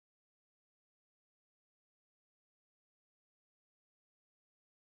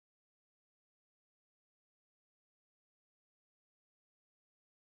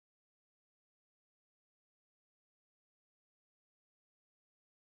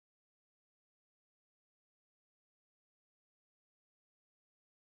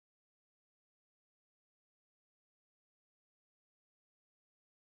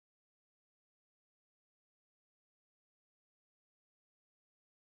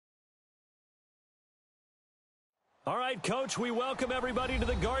All right, Coach, we welcome everybody to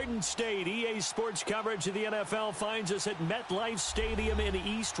the Garden State. EA Sports coverage of the NFL finds us at MetLife Stadium in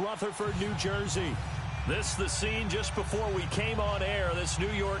East Rutherford, New Jersey. This is the scene just before we came on air. This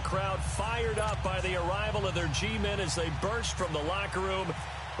New York crowd fired up by the arrival of their G-men as they burst from the locker room.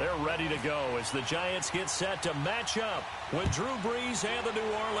 They're ready to go as the Giants get set to match up with Drew Brees and the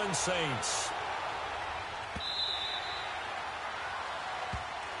New Orleans Saints.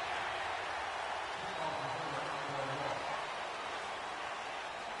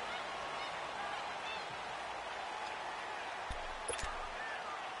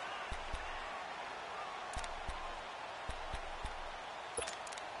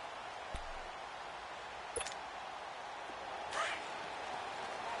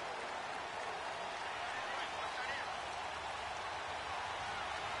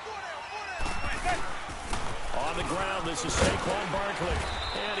 On the ground, this is Saquon Barkley.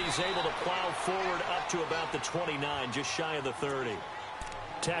 And he's able to plow forward up to about the 29, just shy of the 30.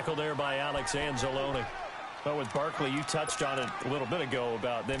 Tackle there by Alex Anzalone. But with Barkley, you touched on it a little bit ago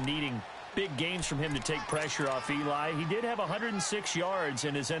about them needing big gains from him to take pressure off Eli. He did have 106 yards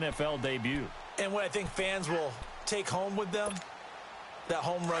in his NFL debut. And what I think fans will take home with them, that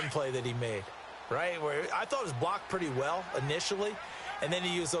home run play that he made, right? Where I thought it was blocked pretty well initially. And then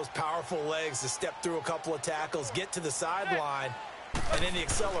he used those powerful legs to step through a couple of tackles, get to the sideline, and then the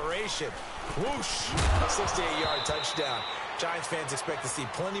acceleration. Whoosh! 68-yard touchdown. Giants fans expect to see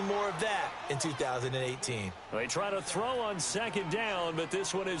plenty more of that in 2018. They try to throw on second down, but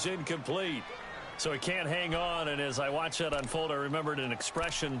this one is incomplete. So he can't hang on, and as I watch that unfold, I remembered an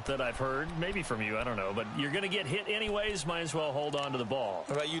expression that I've heard, maybe from you, I don't know, but you're going to get hit anyways, might as well hold on to the ball.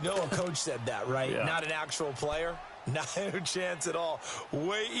 Right, you know a coach said that, right? Yeah. Not an actual player. Not a chance at all.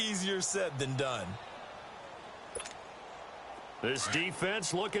 Way easier said than done. This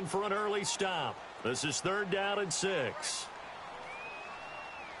defense looking for an early stop. This is 3rd down and 6.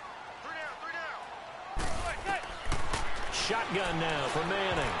 Shotgun now for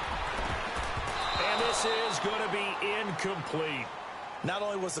Manning. And this is going to be incomplete. Not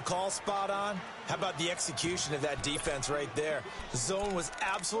only was the call spot on, how about the execution of that defense right there? The zone was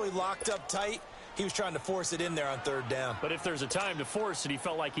absolutely locked up tight. He was trying to force it in there on 3rd down. But if there's a time to force it, he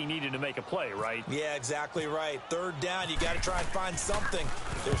felt like he needed to make a play, right? Yeah, exactly right. 3rd down, you got to try and find something.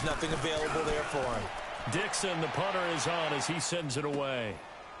 There's nothing available there for him. Dixon, the punter, is on as he sends it away.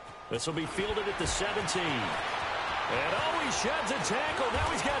 This will be fielded at the 17. And he sheds a tackle. Now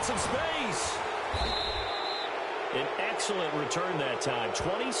he's got some space. An excellent return that time,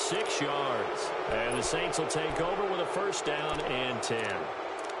 26 yards. And the Saints will take over with a 1st down and 10.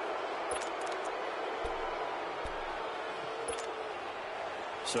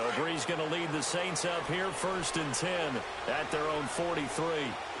 So Brees going to lead the Saints up here, 1st and 10 at their own 43.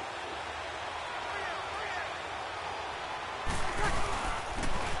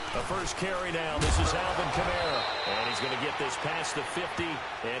 The first carry now. This is Alvin Kamara. And he's going to get this past the 50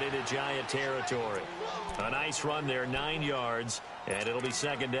 and into Giant territory. A nice run there, 9 yards, and it'll be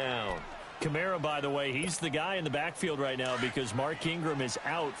 2nd down. Kamara, by the way, he's the guy in the backfield right now because Mark Ingram is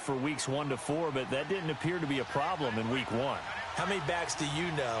out for weeks 1 to 4, but that didn't appear to be a problem in week 1. How many backs do you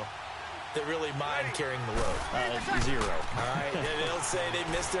know that really mind carrying the load? 0. All right, they'll say they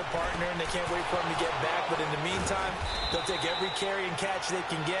missed their partner and they can't wait for him to get back, but in the meantime, they'll take every carry and catch they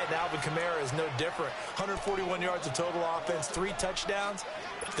can get, and Alvin Kamara is no different. 141 yards of total offense, 3 touchdowns.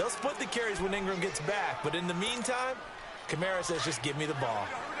 They'll split the carries when Ingram gets back, but in the meantime, Kamara says, just give me the ball.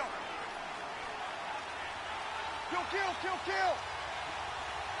 Kill.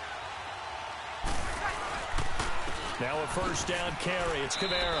 Now a 1st down carry. It's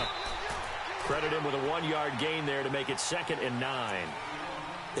Kamara. Credit him with a 1-yard gain there to make it 2nd and 9.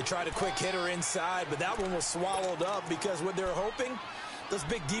 They tried a quick hitter inside, but that one was swallowed up because what they're hoping, those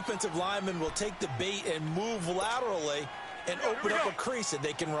big defensive linemen will take the bait and move laterally and open up a crease that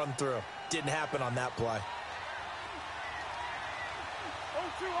they can run through. Didn't happen on that play.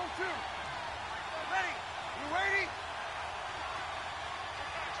 0-2. Ready? You ready?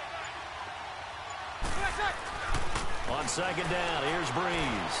 On 2nd down, here's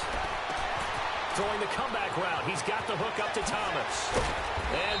Brees. Throwing the comeback route. He's got the hook up to Thomas.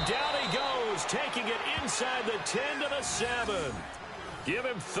 And down he goes, taking it inside the 10 to the 7. Give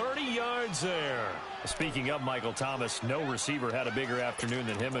him 30 yards there. Speaking of Michael Thomas, no receiver had a bigger afternoon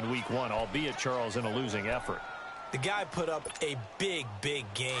than him in week 1, albeit Charles in a losing effort. The guy put up a big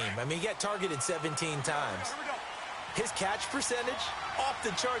game. I mean, he got targeted 17 times. His catch percentage, off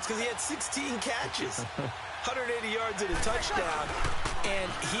the charts because he had 16 catches. 180 yards and a touchdown,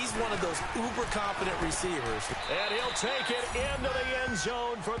 and he's one of those uber-confident receivers. And he'll take it into the end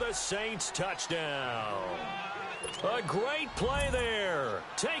zone for the Saints touchdown. A great play there.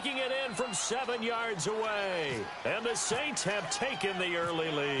 Taking it in from 7 yards away. And the Saints have taken the early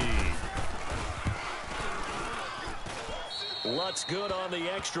lead. Lutz good on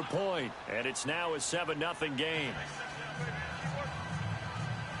the extra point. And it's now a 7-0 game.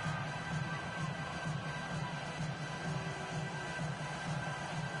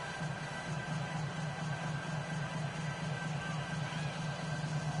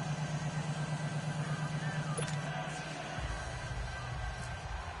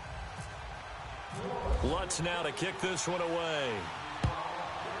 Lutz now to kick this one away.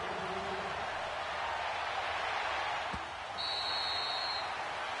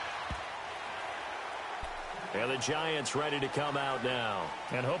 And the Giants ready to come out now.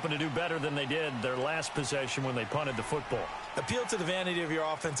 And hoping to do better than they did their last possession when they punted the football. Appeal to the vanity of your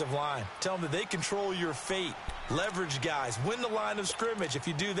offensive line. Tell them that they control your fate. Leverage guys. Win the line of scrimmage. If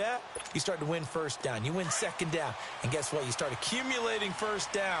you do that, you start to win first down. You win second down. And guess what? You start accumulating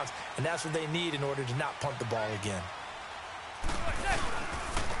first downs. And that's what they need in order to not punt the ball again.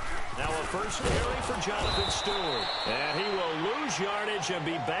 Now a first carry for Jonathan Stewart. And he will lose yardage and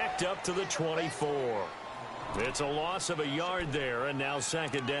be backed up to the 24. It's a loss of a yard there, and now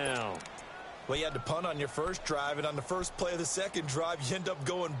second down. Well, you had to punt on your first drive, and on the first play of the second drive, you end up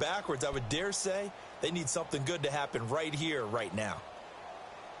going backwards. I would dare say they need something good to happen right here, right now.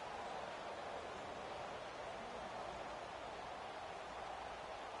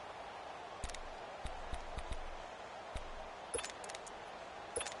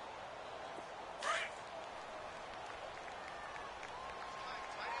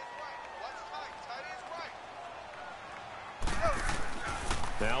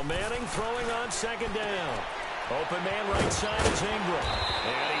 Now Manning throwing on second down. Open man right side is Ingram.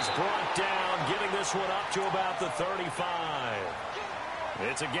 And he's brought down, getting this one up to about the 35.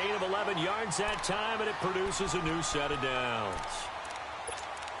 It's a gain of 11 yards that time, and it produces a new set of downs.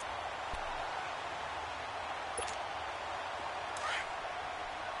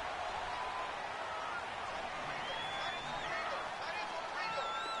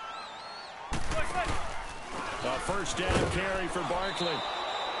 A first down carry for Barkley.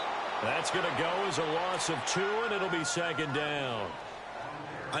 That's going to go as a loss of 2, and it'll be second down.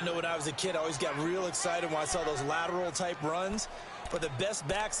 I know when I was a kid, I always got real excited when I saw those lateral-type runs. But the best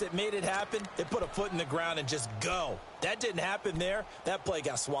backs that made it happen, they put a foot in the ground and just go. That didn't happen there. That play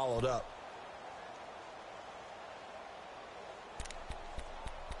got swallowed up.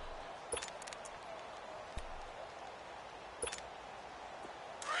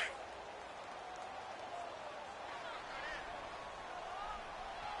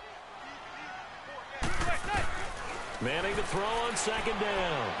 Manning to throw on second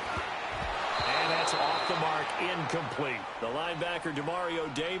down. And that's off the mark, incomplete. The linebacker,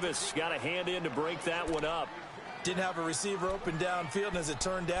 Demario Davis, got a hand in to break that one up. Didn't have a receiver open downfield, and as it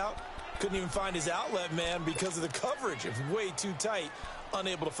turned out, couldn't even find his outlet man because of the coverage. It was way too tight,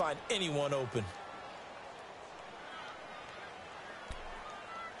 unable to find anyone open.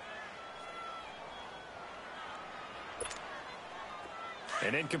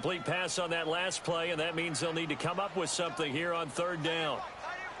 An incomplete pass on that last play, and that means they'll need to come up with something here on third down.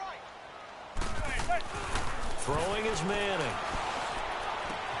 Throwing is Manning.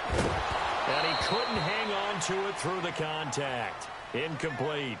 And he couldn't hang on to it through the contact.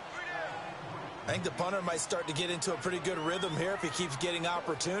 Incomplete. I think the punter might start to get into a pretty good rhythm here if he keeps getting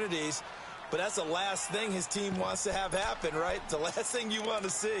opportunities. But that's the last thing his team wants to have happen, right? The last thing you want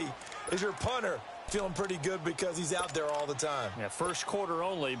to see is your punter feeling pretty good because he's out there all the time. Yeah, first quarter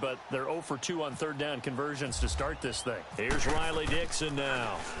only, but they're 0 for 2 on third down conversions to start this thing. Here's Riley Dixon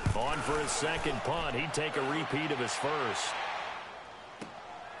now. On for his second punt. He'd take a repeat of his first.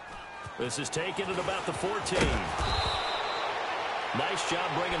 This is taken at about the 14. Nice job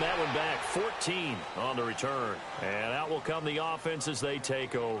bringing that one back. 14 on the return. And out will come the offense as they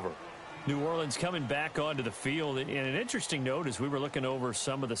take over. New Orleans coming back onto the field. And an interesting note as we were looking over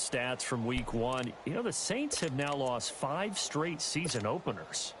some of the stats from week 1. You know, the Saints have now lost 5 straight season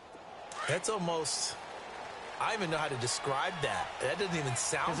openers. That's almost, I don't even know how to describe that. That doesn't even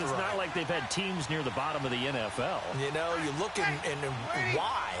sound right. Because it's not like they've had teams near the bottom of the NFL. You know, you look and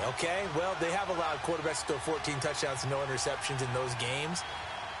why, okay? Well, they have allowed quarterbacks to throw 14 touchdowns and no interceptions in those games.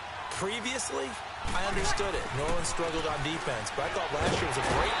 Previously, I understood it. New Orleans struggled on defense, but I thought last year was a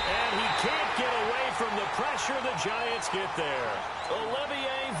great... And he can't get away from the pressure. The Giants get there.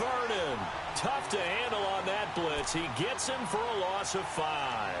 Olivier Vernon. Tough to handle on that blitz. He gets him for a loss of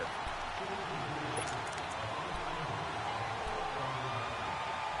 5.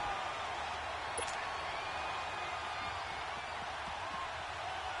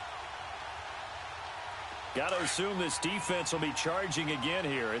 Got to assume this defense will be charging again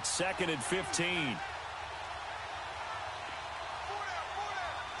here. It's 2nd and 15.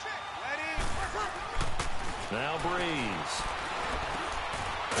 Now Breeze.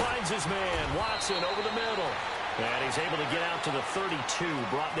 Finds his man, Watson, over the middle. And he's able to get out to the 32,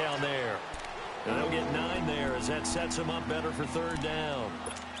 brought down there. And they'll get 9 there as that sets him up better for 3rd down.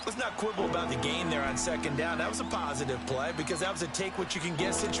 Let's not quibble about the gain there on 2nd down. That was a positive play because that was a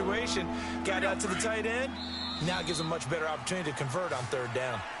take-what-you-can-get situation. Got out to the tight end. Now gives him much better opportunity to convert on 3rd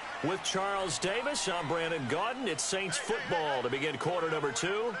down. With Charles Davis, I'm Brandon Gaudin. It's Saints football to begin quarter number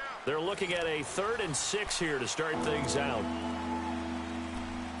 2. They're looking at a 3rd and 6 here to start things out.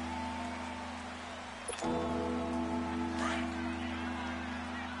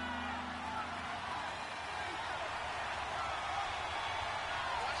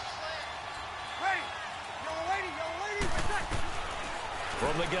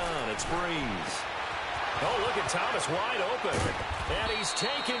 From the gun, it's Breeze. Oh, look at Thomas wide open. And he's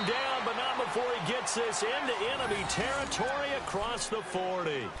taken down, but not before he gets this into enemy territory across the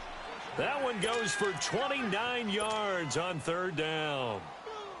 40. That one goes for 29 yards on 3rd down.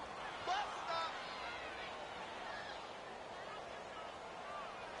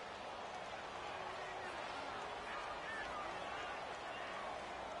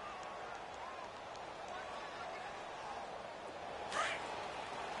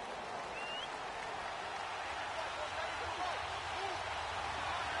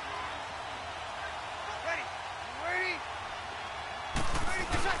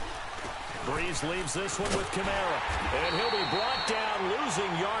 Breeze leaves this one with Kamara. And he'll be brought down, losing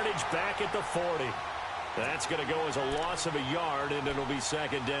yardage back at the 40. That's going to go as a loss of a yard, and it'll be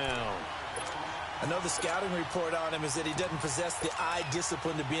 2nd down. I know the scouting report on him is that he doesn't possess the eye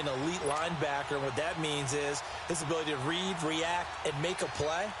discipline to be an elite linebacker. And what that means is his ability to read, react, and make a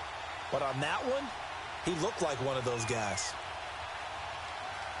play. But on that one, he looked like one of those guys.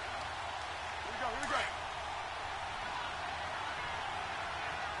 Here we go.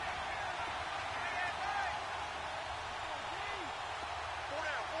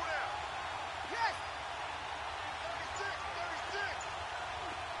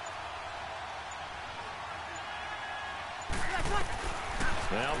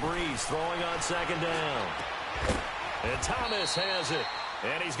 Now Breeze throwing on 2nd down. And Thomas has it.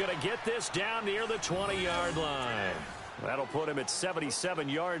 And he's going to get this down near the 20-yard line. That'll put him at 77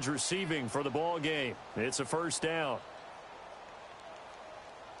 yards receiving for the ball game. It's a 1st down.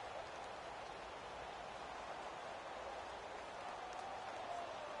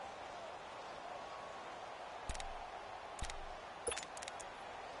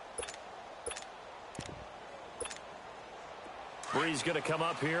 Breeze going to come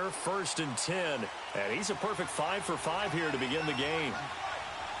up here, 1st and 10. And he's a perfect 5 for 5 here to begin the game.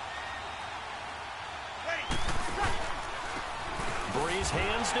 Breeze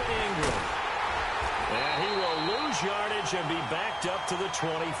hands to Ingram. And he will lose yardage and be backed up to the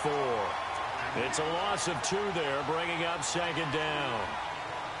 24. It's a loss of 2 there, bringing up 2nd down.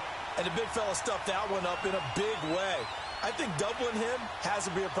 And the big fella stuffed that one up in a big way. I think doubling him has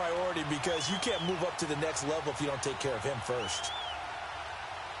to be a priority because you can't move up to the next level if you don't take care of him first.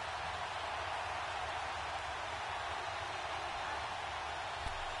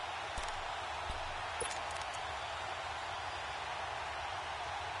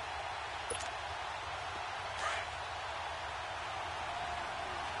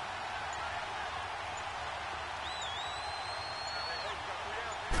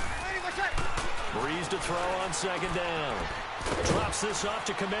 Breeze to throw on 2nd down. Drops this off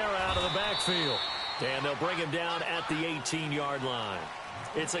to Kamara out of the backfield. And they'll bring him down at the 18-yard line.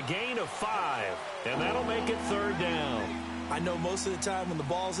 It's a gain of 5, and that'll make it 3rd down. I know most of the time when the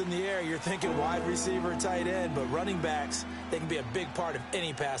ball's in the air, you're thinking wide receiver, tight end, but running backs, they can be a big part of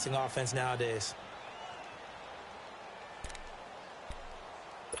any passing offense nowadays.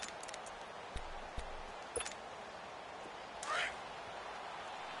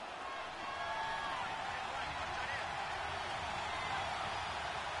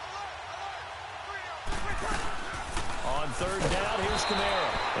 On 3rd down, here's Kamara.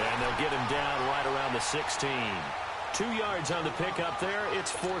 And they'll get him down right around the 16. 2 yards on the pickup there.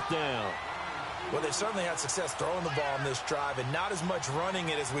 It's 4th down. Well, they've certainly had success throwing the ball in this drive and not as much running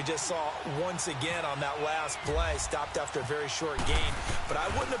it as we just saw once again on that last play. Stopped after a very short gain. But I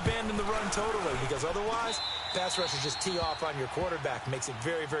wouldn't abandon the run totally because otherwise, pass rushers just tee off on your quarterback. Makes it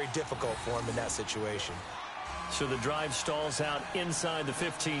very, very difficult for him in that situation. So the drive stalls out inside the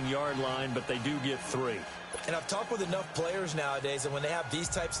 15-yard line, but they do get 3. And I've talked with enough players nowadays, and when they have these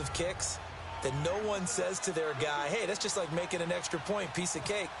types of kicks, that no one says to their guy, hey, that's just like making an extra point, piece of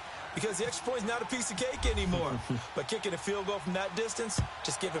cake. Because the extra point is not a piece of cake anymore. But kicking a field goal from that distance,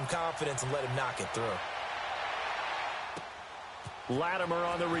 just give him confidence and let him knock it through. Latimer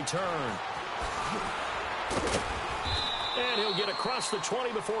on the return. And he'll get across the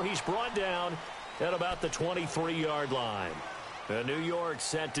 20 before he's brought down at about the 23-yard line. New York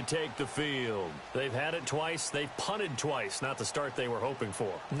set to take the field. They've had it twice. They've punted twice. Not the start they were hoping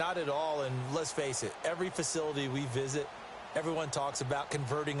for. Not at all, and let's face it, every facility we visit, everyone talks about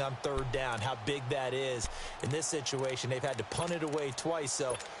converting on third down, how big that is. In this situation, they've had to punt it away twice,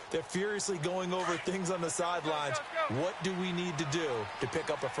 so they're furiously going over things on the sidelines. What do we need to do to pick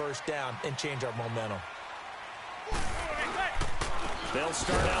up a first down and change our momentum? They'll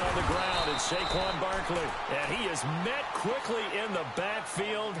start out on the ground. It's Saquon Barkley. And he is met quickly in the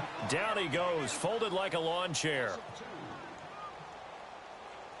backfield. Down he goes, folded like a lawn chair.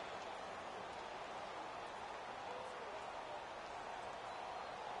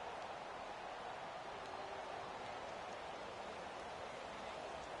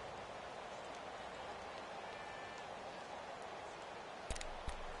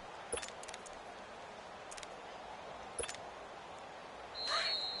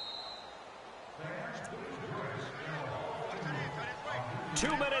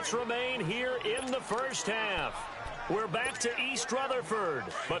 Two minutes remain here in the first half. We're back to East Rutherford,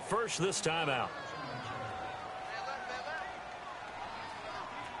 but first this timeout.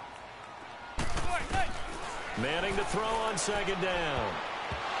 Manning to throw on second down.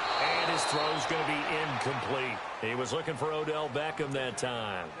 And his throw's going to be incomplete. He was looking for Odell Beckham that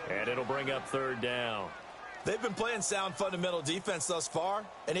time. And it'll bring up third down. They've been playing sound fundamental defense thus far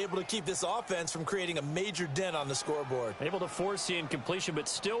and able to keep this offense from creating a major dent on the scoreboard. Able to force the incompletion, but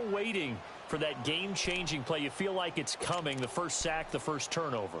still waiting for that game-changing play. You feel like it's coming, the first sack, the first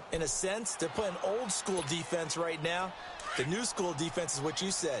turnover. In a sense, they're playing old-school defense right now. The new school defense is what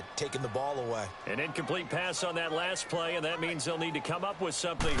you said, taking the ball away. An incomplete pass on that last play, and that means they'll need to come up with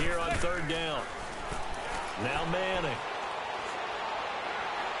something here on third down. Now Manning.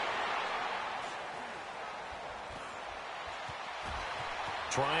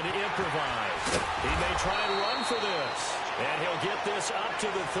 Trying to improvise. He may try and run for this. And he'll get this up to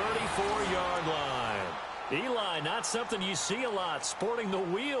the 34-yard line. Eli, not something you see a lot, sporting the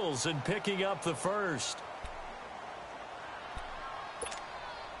wheels and picking up the first.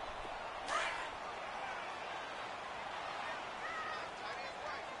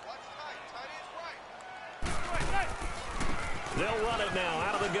 They'll run it now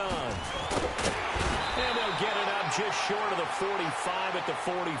out of the gun. And they'll get it up just short of the 45 at the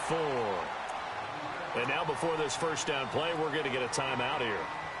 44. And now before this first down play, we're going to get a timeout here,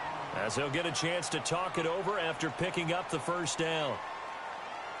 as they'll get a chance to talk it over after picking up the first down.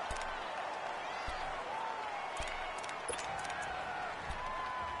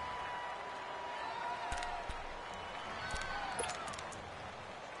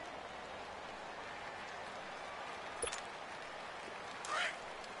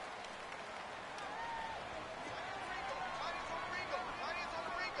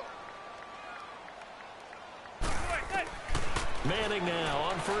 Manning now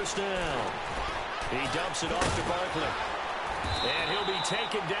on first down. He dumps it off to Barkley. And he'll be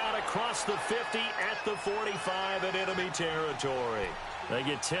taken down across the 50 at the 45 in enemy territory. They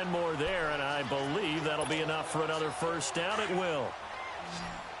get 10 more there, and I believe that'll be enough for another first down. It will.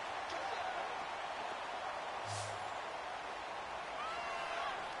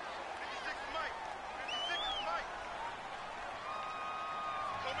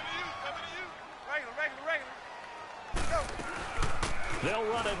 They'll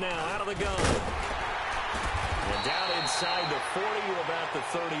run it now out of the gun. And down inside the 40 to about the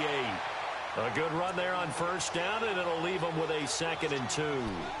 38. A good run there on first down, and it'll leave them with a 2nd and 2.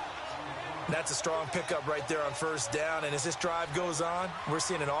 That's a strong pickup right there on first down. And as this drive goes on, we're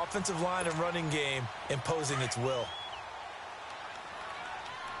seeing an offensive line and running game imposing its will.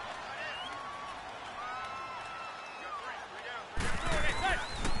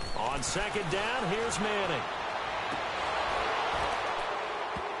 On second down, here's Manning.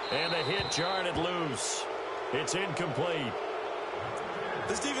 And the hit jarred it loose. It's incomplete.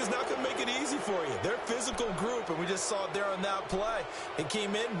 This defense is not going to make it easy for you. They're a physical group, and we just saw it there on that play. It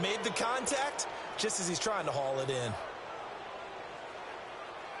came in, made the contact, just as he's trying to haul it in.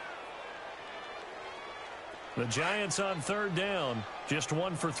 The Giants on third down, just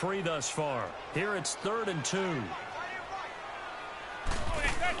 1 for 3 thus far. Here it's 3rd and 2.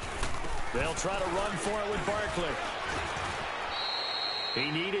 They'll try to run for it with Barkley. He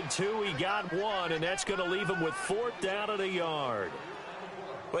needed 2, he got 1, and that's going to leave him with 4th down at a yard.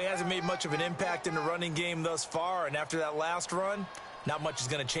 Well, he hasn't made much of an impact in the running game thus far, and after that last run, not much is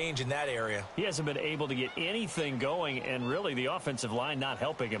going to change in that area. He hasn't been able to get anything going, and really the offensive line not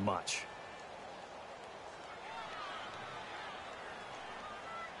helping him much.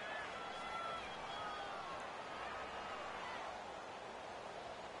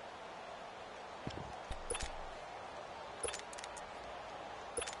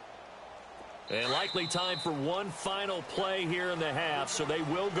 And likely time for one final play here in the half, so they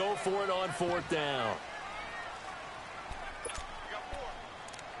will go for it on 4th down.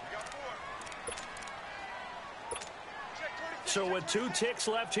 So with 2 ticks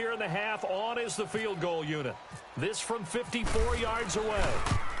left here in the half, on is the field goal unit. This from 54 yards away.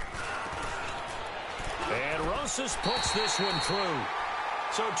 And Rosas puts this one through.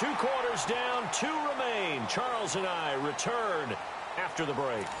 So 2 quarters down, 2 remain. Charles and I return after the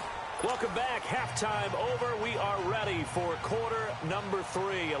break. Welcome back. Halftime over. We are ready for quarter number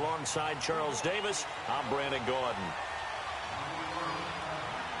 3. Alongside Charles Davis, I'm Brandon Gordon.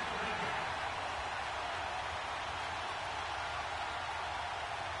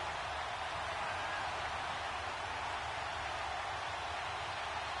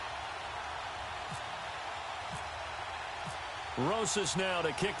 Rosas now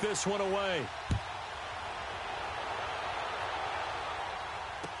to kick this one away.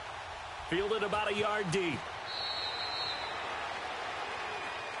 Fielded about a yard deep.